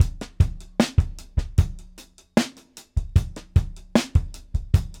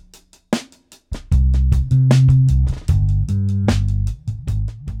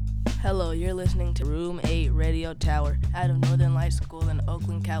listening to Room 8 Radio Tower out of Northern Light School in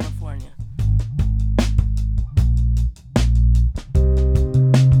Oakland, California.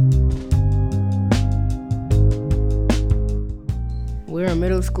 We're a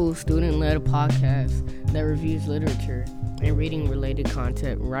middle school student-led podcast that reviews literature and reading-related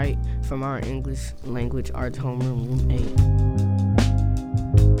content right from our English language arts homeroom, Room 8.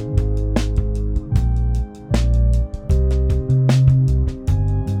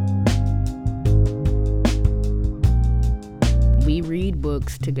 We read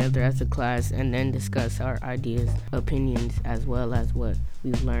books together as a class and then discuss our ideas, opinions, as well as what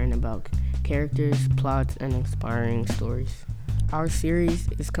we've learned about characters, plots, and inspiring stories. Our series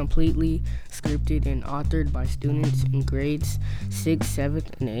is completely scripted and authored by students in grades 6th,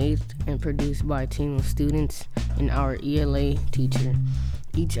 7th, and 8th and produced by a team of students and our ELA teacher.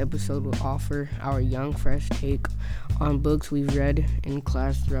 Each episode will offer our young, fresh take on books we've read in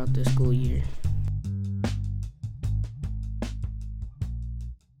class throughout the school year.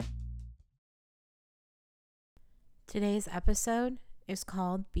 Today's episode is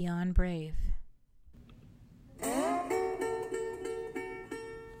called Beyond Brave.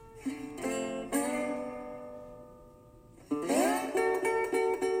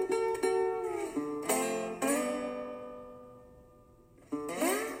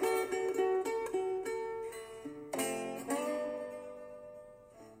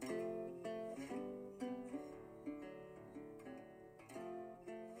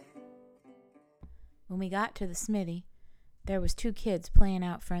 When we got to the smithy, there was 2 kids playing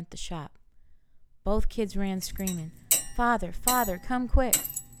out front the shop. Both kids ran screaming, "Father, Father, come quick!"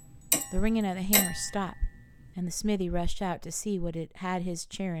 The ringing of the hammer stopped, and the smithy rushed out to see what it had his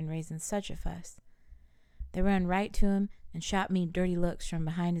cheering raising such a fuss. They run right to him and shot me dirty looks from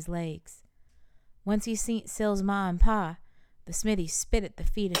behind his legs. Once he seen Sil's ma and pa, the smithy spit at the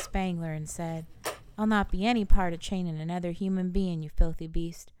feet of Spangler and said, "I'll not be any part of chaining another human being, you filthy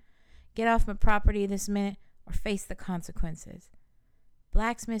beast. Get off my property this minute or face the consequences."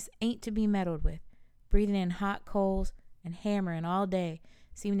 Blacksmiths ain't to be meddled with. Breathing in hot coals and hammering all day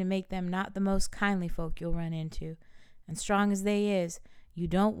seem to make them not the most kindly folk you'll run into. And strong as they is, you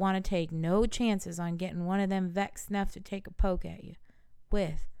don't want to take no chances on getting one of them vexed enough to take a poke at you,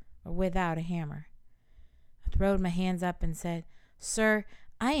 with or without a hammer. I throwed my hands up and said, "Sir,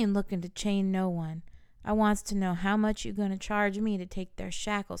 I ain't looking to chain no one. I wants to know how much you going to charge me to take their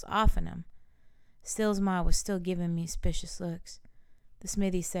shackles off'n 'em." Sil's ma was still giving me suspicious looks. The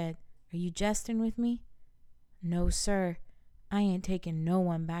smithy said, "Are you jesting with me?" "No, sir. I ain't taking no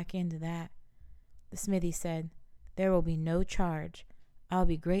one back into that." The smithy said, "There will be no charge. I'll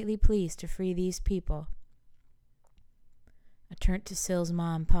be greatly pleased to free these people." I turned to Sil's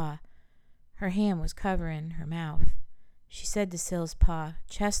ma and pa. Her hand was covering her mouth. She said to Sil's pa,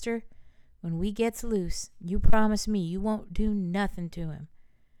 "Chester, when we gets loose, you promise me you won't do nothing to him."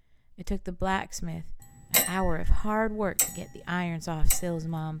 It took the blacksmith an hour of hard work to get the irons off Sil's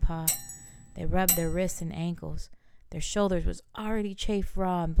ma and pa. They rubbed their wrists and ankles. Their shoulders was already chafed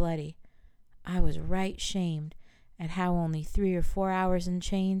raw and bloody. I was right shamed at how only 3 or 4 hours in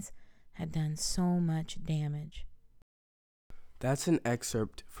chains had done so much damage. That's an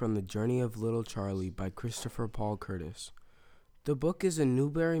excerpt from The Journey of Little Charlie by Christopher Paul Curtis. The book is a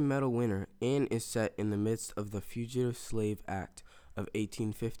Newbery Medal winner and is set in the midst of the Fugitive Slave Act of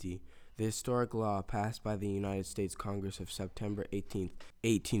 1850, the historic law passed by the United States Congress of September 18,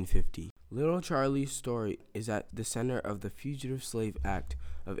 1850. Little Charlie's story is at the center of the Fugitive Slave Act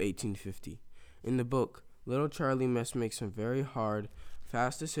of 1850. In the book, little Charlie must make some very hard,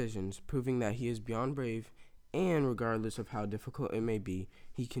 fast decisions, proving that he is beyond brave, and regardless of how difficult it may be,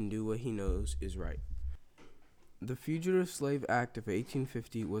 he can do what he knows is right. The Fugitive Slave Act of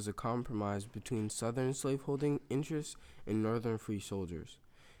 1850 was a compromise between Southern slaveholding interests and Northern free soldiers.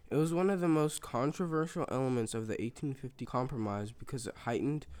 It was one of the most controversial elements of the 1850 compromise because it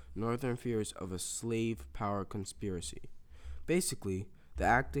heightened Northern fears of a slave power conspiracy. Basically, the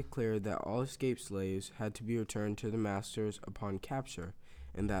act declared that all escaped slaves had to be returned to their masters upon capture,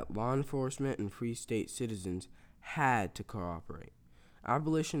 and that law enforcement and free state citizens had to cooperate.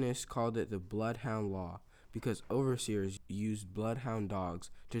 Abolitionists called it the Bloodhound Law, because overseers used bloodhound dogs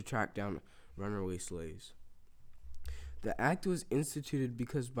to track down runaway slaves. The act was instituted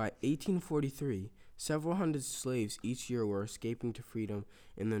because by 1843, several hundred slaves each year were escaping to freedom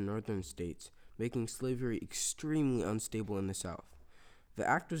in the northern states, making slavery extremely unstable in the South. The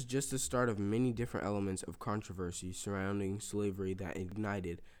act was just the start of many different elements of controversy surrounding slavery that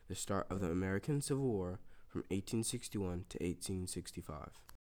ignited the start of the American Civil War from 1861 to 1865.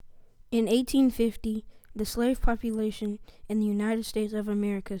 In 1850, The slave population in the United States of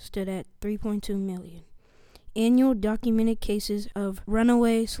America stood at 3.2 million. Annual documented cases of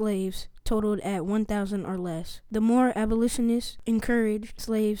runaway slaves totaled at 1,000 or less. The more abolitionists encouraged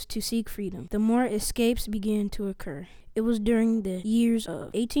slaves to seek freedom, the more escapes began to occur. It was during the years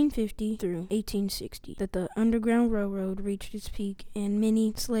of 1850 through 1860 that the Underground Railroad reached its peak and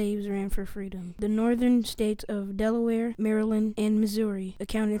many slaves ran for freedom. The northern states of Delaware, Maryland, and Missouri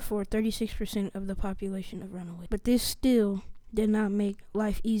accounted for 36% of the population of runaways. But this still did not make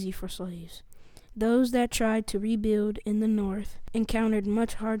life easy for slaves. Those that tried to rebuild in the North encountered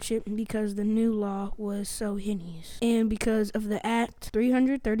much hardship because the new law was so heinous. And because of the act,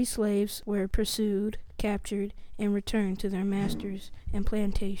 330 slaves were pursued, captured, and returned to their masters and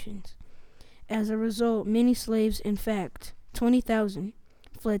plantations. As a result, many slaves, in fact, 20,000,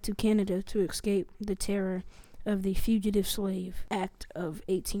 fled to Canada to escape the terror of the Fugitive Slave Act of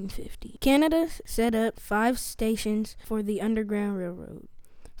 1850. Canada set up 5 stations for the Underground Railroad.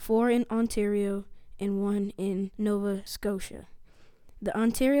 4 in Ontario, and 1 in Nova Scotia. The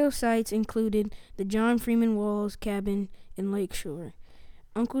Ontario sites included the John Freeman Walls Cabin in Lakeshore,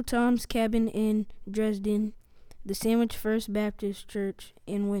 Uncle Tom's Cabin in Dresden, the Sandwich First Baptist Church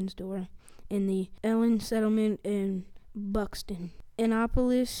in Windsor, and the Ellen Settlement in Buxton.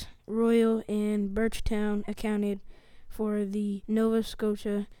 Annapolis, Royal, and Birchtown accounted for the Nova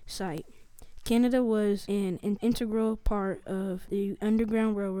Scotia site. Canada was an integral part of the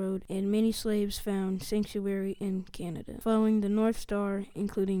Underground Railroad, and many slaves found sanctuary in Canada, following the North Star,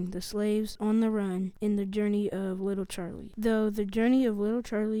 including the slaves on the run in the Journey of Little Charlie. Though the Journey of Little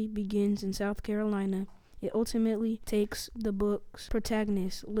Charlie begins in South Carolina, it ultimately takes the book's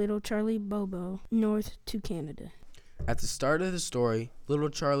protagonist, Little Charlie Bobo, north to Canada. At the start of the story, Little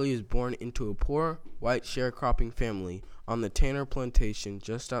Charlie is born into a poor, white sharecropping family on the Tanner Plantation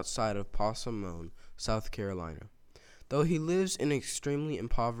just outside of Possum Mound, South Carolina. Though he lives an extremely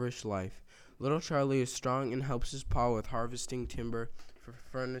impoverished life, Little Charlie is strong and helps his pa with harvesting timber for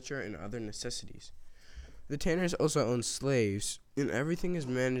furniture and other necessities. The Tanners also own slaves, and everything is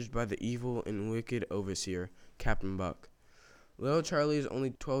managed by the evil and wicked overseer, Captain Buck. Little Charlie is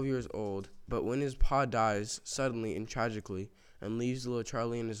only 12 years old, but when his pa dies suddenly and tragically and leaves Little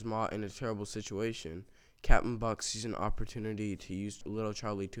Charlie and his ma in a terrible situation, Captain Buck sees an opportunity to use Little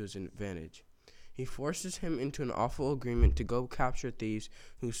Charlie to his advantage. He forces him into an awful agreement to go capture thieves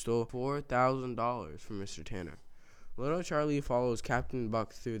who stole $4,000 from Mr. Tanner. Little Charlie follows Captain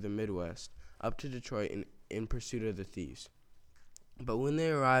Buck through the Midwest, up to Detroit in pursuit of the thieves. But when they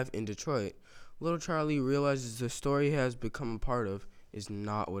arrive in Detroit, Little Charlie realizes the story he has become a part of is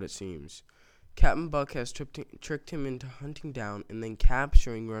not what it seems. Captain Buck has tricked him into hunting down and then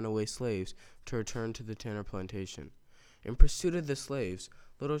capturing runaway slaves to return to the Tanner Plantation. In pursuit of the slaves,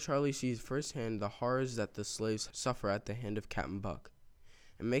 Little Charlie sees firsthand the horrors that the slaves suffer at the hand of Captain Buck.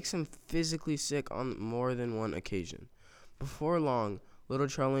 It makes him physically sick on more than one occasion. Before long, Little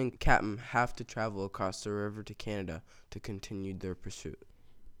Charlie and Captain have to travel across the river to Canada to continue their pursuit.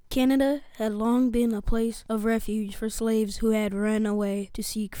 Canada had long been a place of refuge for slaves who had run away to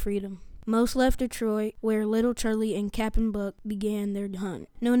seek freedom. Most left Detroit, where Little Charlie and Captain Buck began their hunt.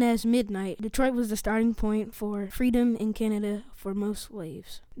 Known as Midnight, Detroit was the starting point for freedom in Canada for most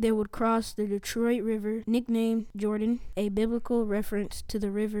slaves. They would cross the Detroit River, nicknamed Jordan, a biblical reference to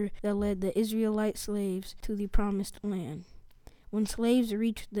the river that led the Israelite slaves to the Promised Land. When slaves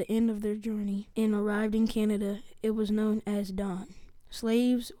reached the end of their journey and arrived in Canada, it was known as dawn.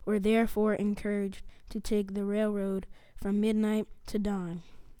 Slaves were therefore encouraged to take the railroad from midnight to dawn.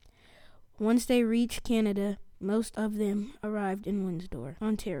 Once they reached Canada, most of them arrived in Windsor,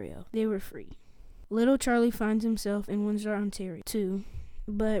 Ontario. They were free. Little Charlie finds himself in Windsor, Ontario, too,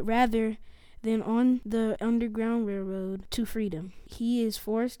 but rather than on the Underground Railroad to freedom, he is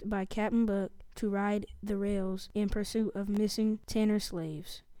forced by Captain Buck to ride the rails in pursuit of missing Tanner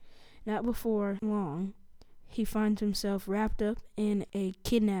slaves. Not before long, he finds himself wrapped up in a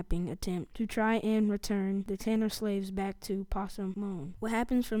kidnapping attempt to try and return the Tanner slaves back to Possum Mound. What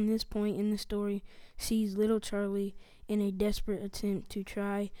happens from this point in the story sees Little Charlie in a desperate attempt to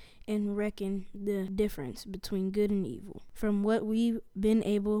try and reckon the difference between good and evil. From what we've been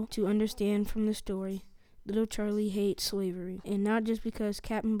able to understand from the story, Little Charlie hates slavery, and not just because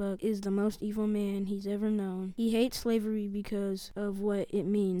Captain Buck is the most evil man he's ever known. He hates slavery because of what it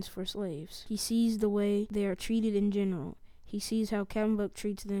means for slaves. He sees the way they are treated in general. He sees how Captain Buck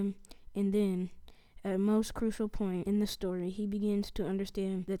treats them, and then, at a most crucial point in the story, he begins to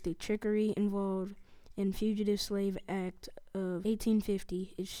understand that the trickery involved in Fugitive Slave Act of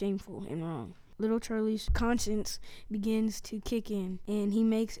 1850 is shameful and wrong. little Charlie's conscience begins to kick in, and he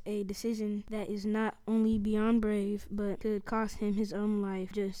makes a decision that is not only beyond brave, but could cost him his own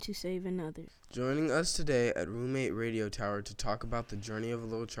life just to save another. Joining us today at Roommate Radio Tower to talk about the journey of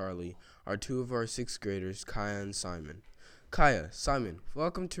little Charlie are two of our 6th graders, Kaya and Simon. Kaya, Simon,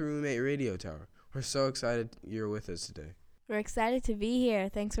 welcome to Roommate Radio Tower. We're so excited you're with us today. We're excited to be here.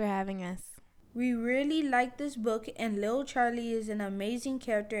 Thanks for having us. We really like this book, and little Charlie is an amazing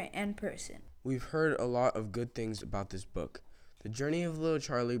character and person. We've heard a lot of good things about this book. The Journey of Little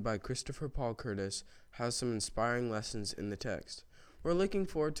Charlie by Christopher Paul Curtis has some inspiring lessons in the text. We're looking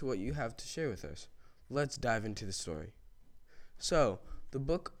forward to what you have to share with us. Let's dive into the story. So, the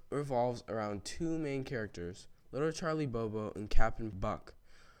book revolves around two main characters, Little Charlie Bobo and Captain Buck.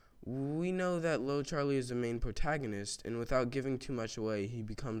 We know that Little Charlie is the main protagonist, and without giving too much away, he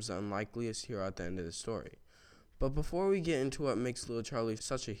becomes the unlikeliest hero at the end of the story. But before we get into what makes Little Charlie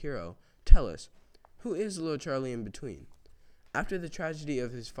such a hero, tell us, who is Little Charlie in between? After the tragedy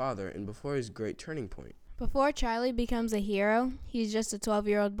of his father and before his great turning point. Before Charlie becomes a hero, he's just a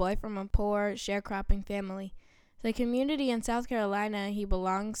 12-year-old boy from a poor, sharecropping family. The community in South Carolina he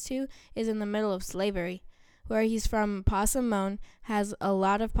belongs to is in the middle of slavery. Where he's from, Possum Moan has a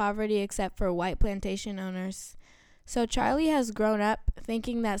lot of poverty except for white plantation owners. So Charlie has grown up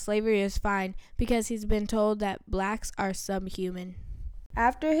thinking that slavery is fine because he's been told that blacks are subhuman.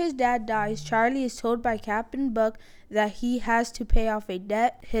 After his dad dies, Charlie is told by Captain Buck that he has to pay off a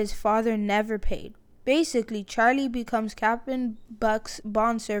debt his father never paid. Basically, Charlie becomes Captain Buck's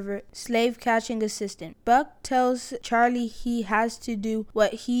bondservant, slave-catching assistant. Buck tells Charlie he has to do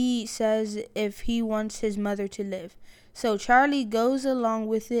what he says if he wants his mother to live. So Charlie goes along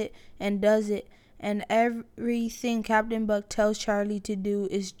with it and does it, and everything Captain Buck tells Charlie to do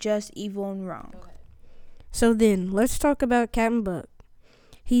is just evil and wrong. So then, let's talk about Captain Buck.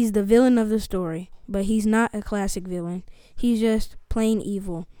 He's the villain of the story, but he's not a classic villain. He's just plain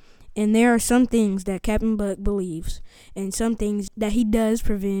evil. And there are some things that Captain Buck believes, and some things that he does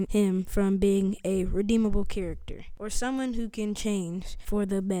prevent him from being a redeemable character, or someone who can change for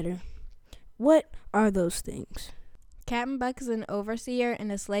the better. What are those things? Captain Buck is an overseer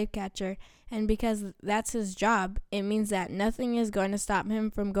and a slave catcher, and because that's his job, it means that nothing is going to stop him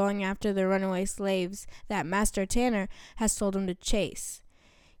from going after the runaway slaves that Master Tanner has told him to chase.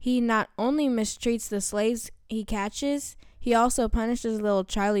 He not only mistreats the slaves he catches, he also punishes little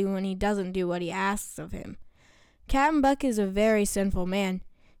Charlie when he doesn't do what he asks of him. Captain Buck is a very sinful man.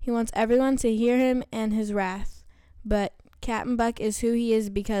 He wants everyone to hear him and his wrath. But Captain Buck is who he is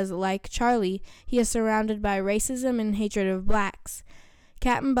because, like Charlie, he is surrounded by racism and hatred of blacks.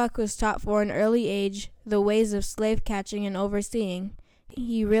 Captain Buck was taught for an early age the ways of slave catching and overseeing.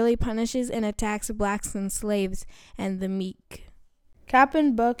 He really punishes and attacks blacks and slaves and the meek.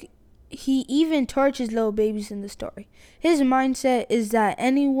 Captain Buck, he even tortures little babies in the story. His mindset is that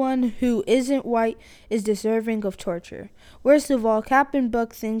anyone who isn't white is deserving of torture. Worst of all, Captain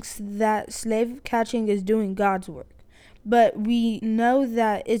Buck thinks that slave catching is doing God's work. But we know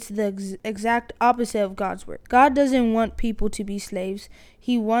that it's the exact opposite of God's work. God doesn't want people to be slaves.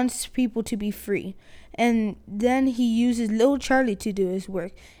 He wants people to be free. And then he uses little Charlie to do his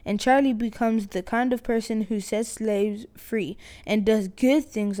work. And Charlie becomes the kind of person who sets slaves free and does good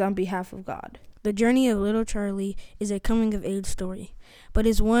things on behalf of God. The journey of little Charlie is a coming-of-age story, but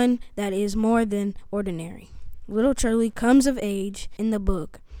it's one that is more than ordinary. Little Charlie comes of age in the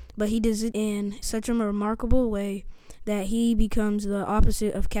book, but he does it in such a remarkable way that he becomes the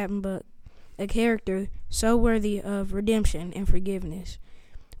opposite of Captain Buck, a character so worthy of redemption and forgiveness.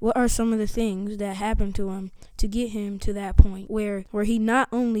 What are some of the things that happened to him to get him to that point where he not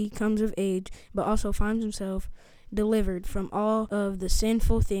only comes of age, but also finds himself delivered from all of the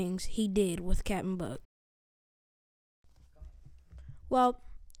sinful things he did with Captain Buck? Well,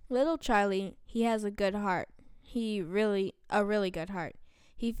 little Charlie, he has a good heart. A really good heart.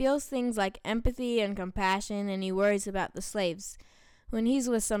 He feels things like empathy and compassion, and he worries about the slaves. When he's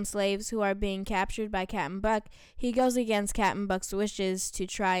with some slaves who are being captured by Captain Buck, he goes against Captain Buck's wishes to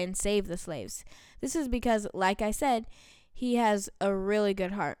try and save the slaves. This is because, like I said, he has a really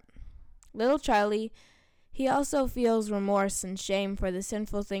good heart. Little Charlie, he also feels remorse and shame for the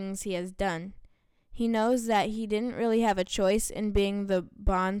sinful things he has done. He knows that he didn't really have a choice in being the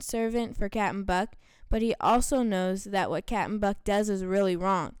bondservant for Captain Buck, but he also knows that what Captain Buck does is really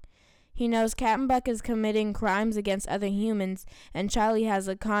wrong. He knows Captain Buck is committing crimes against other humans, and Charlie has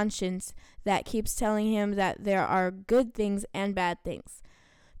a conscience that keeps telling him that there are good things and bad things.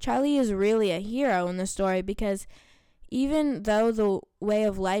 Charlie is really a hero in the story because even though the way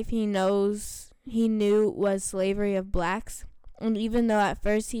of life he knew was slavery of blacks, And even though at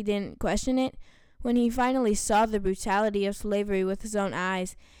first he didn't question it, when he finally saw the brutality of slavery with his own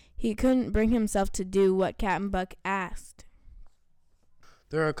eyes, he couldn't bring himself to do what Captain Buck asked.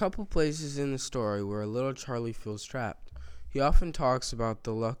 There are a couple places in the story where little Charlie feels trapped. He often talks about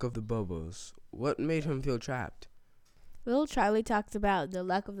the luck of the Bobos. What made him feel trapped? Little Charlie talks about the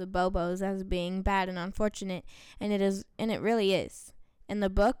luck of the Bobos as being bad and unfortunate, and it really is. In the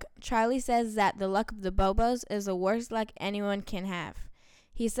book, Charlie says that the luck of the Bobos is the worst luck anyone can have.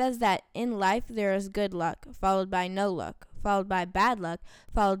 He says that in life there is good luck, followed by no luck, followed by bad luck,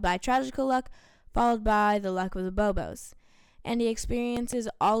 followed by tragical luck, followed by the luck of the Bobos. And he experiences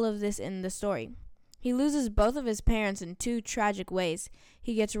all of this in the story. He loses both of his parents in two tragic ways.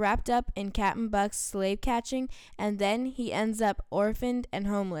 He gets wrapped up in Captain Buck's slave catching, and then he ends up orphaned and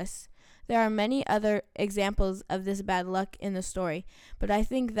homeless. There are many other examples of this bad luck in the story, but I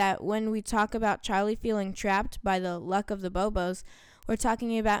think that when we talk about Charlie feeling trapped by the luck of the Bobos, we're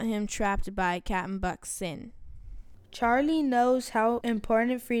talking about him trapped by Captain Buck's sin. Charlie knows how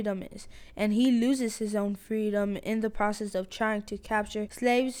important freedom is, and he loses his own freedom in the process of trying to capture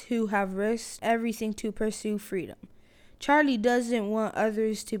slaves who have risked everything to pursue freedom. Charlie doesn't want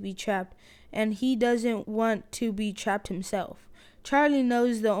others to be trapped, and he doesn't want to be trapped himself. Charlie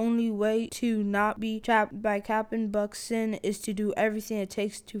knows the only way to not be trapped by Captain Buck's sin is to do everything it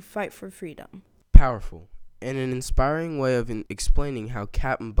takes to fight for freedom. Powerful, and an inspiring way of explaining how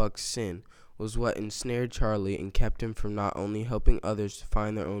Captain Buck's sin was what ensnared Charlie and kept him from not only helping others to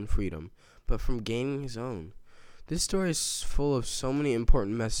find their own freedom, but from gaining his own. This story is full of so many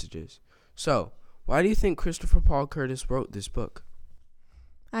important messages. So, why do you think Christopher Paul Curtis wrote this book?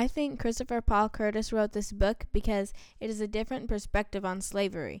 I think Christopher Paul Curtis wrote this book because it is a different perspective on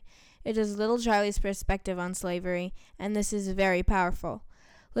slavery. It is little Charlie's perspective on slavery, and this is very powerful.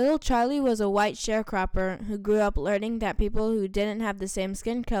 Little Charlie was a white sharecropper who grew up learning that people who didn't have the same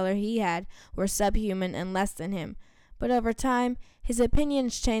skin color he had were subhuman and less than him. But over time, his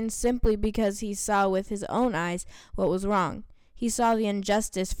opinions changed simply because he saw with his own eyes what was wrong. He saw the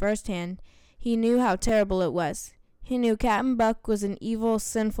injustice firsthand. He knew how terrible it was. He knew Captain Buck was an evil,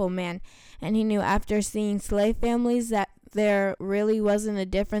 sinful man, and he knew after seeing slave families that there really wasn't a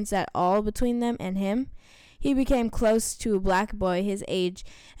difference at all between them and him. He became close to a black boy his age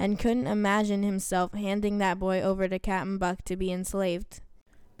and couldn't imagine himself handing that boy over to Captain Buck to be enslaved.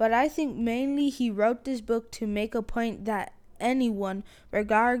 But I think mainly he wrote this book to make a point that anyone,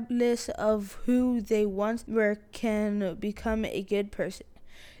 regardless of who they once were, can become a good person.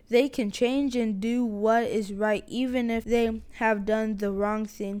 They can change and do what is right even if they have done the wrong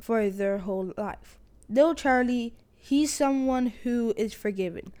thing for their whole life. Little Charlie, he's someone who is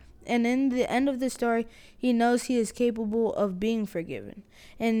forgiven. And in the end of the story, he knows he is capable of being forgiven.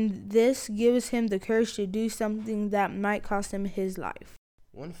 And this gives him the courage to do something that might cost him his life.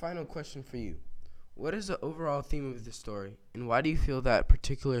 One final question for you. What is the overall theme of the story, and why do you feel that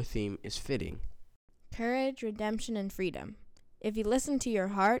particular theme is fitting? Courage, redemption, and freedom. If you listen to your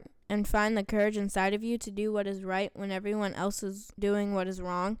heart and find the courage inside of you to do what is right when everyone else is doing what is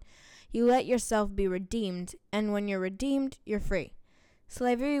wrong, you let yourself be redeemed, and when you're redeemed, you're free.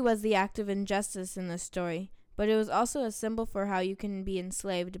 Slavery was the act of injustice in this story, but it was also a symbol for how you can be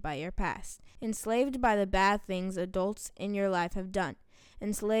enslaved by your past, enslaved by the bad things adults in your life have done,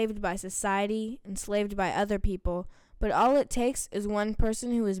 enslaved by society, enslaved by other people, but all it takes is one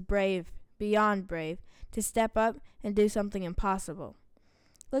person who is brave, beyond brave, to step up and do something impossible.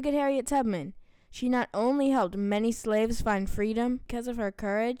 Look at Harriet Tubman. She not only helped many slaves find freedom because of her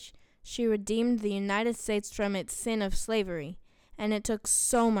courage, she redeemed the United States from its sin of slavery. And it took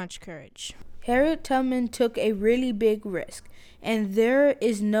so much courage. Harriet Tubman took a really big risk, and there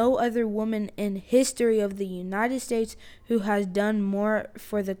is no other woman in history of the United States who has done more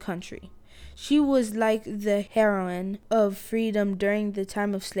for the country. She was like the heroine of freedom during the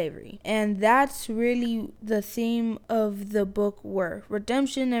time of slavery, and that's really the theme of the book were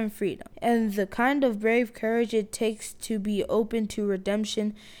redemption and freedom, and the kind of brave courage it takes to be open to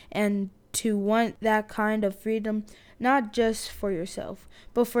redemption and to want that kind of freedom, not just for yourself,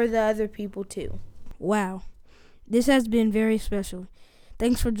 but for the other people too. Wow, this has been very special.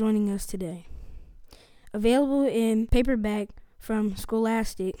 Thanks for joining us today. Available in paperback from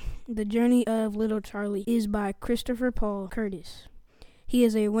Scholastic, The Journey of Little Charlie is by Christopher Paul Curtis. He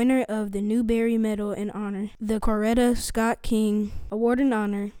is a winner of the Newbery Medal in Honor, the Coretta Scott King Award in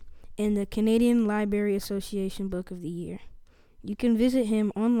Honor, and the Canadian Library Association Book of the Year. You can visit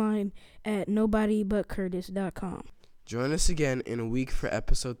him online at nobodybutcurtis.com. Join us again in a week for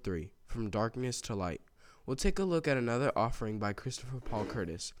episode 3, From Darkness to Light. We'll take a look at another offering by Christopher Paul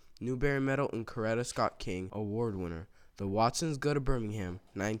Curtis, Newbery Medal and Coretta Scott King Award winner, The Watsons Go to Birmingham,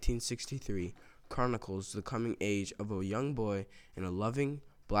 1963, chronicles the coming age of a young boy in a loving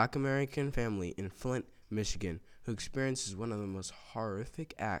Black American family in Flint, Michigan, who experiences one of the most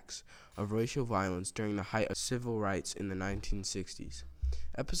horrific acts of racial violence during the height of civil rights in the 1960s.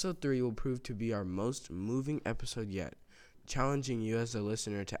 Episode 3 will prove to be our most moving episode yet, challenging you as a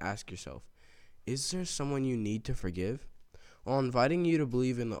listener to ask yourself, is there someone you need to forgive? While inviting you to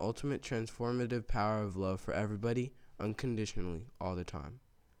believe in the ultimate transformative power of love for everybody, unconditionally, all the time.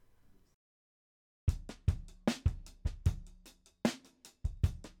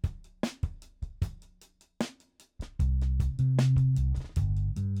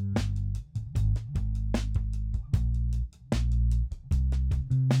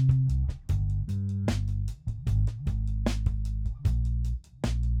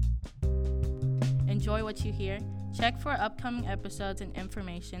 Enjoy what you hear? Check for upcoming episodes and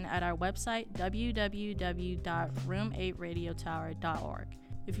information at our website, www.room8radiotower.org.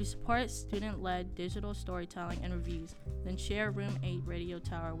 If you support student-led digital storytelling and reviews, then share Room 8 Radio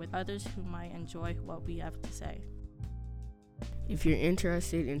Tower with others who might enjoy what we have to say. If you're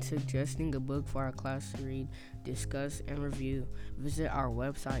interested in suggesting a book for our class to read, discuss, and review, visit our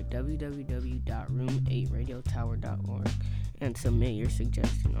website, www.room8radiotower.org, and submit your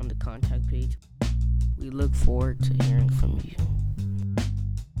suggestion on the contact page. We look forward to hearing from you.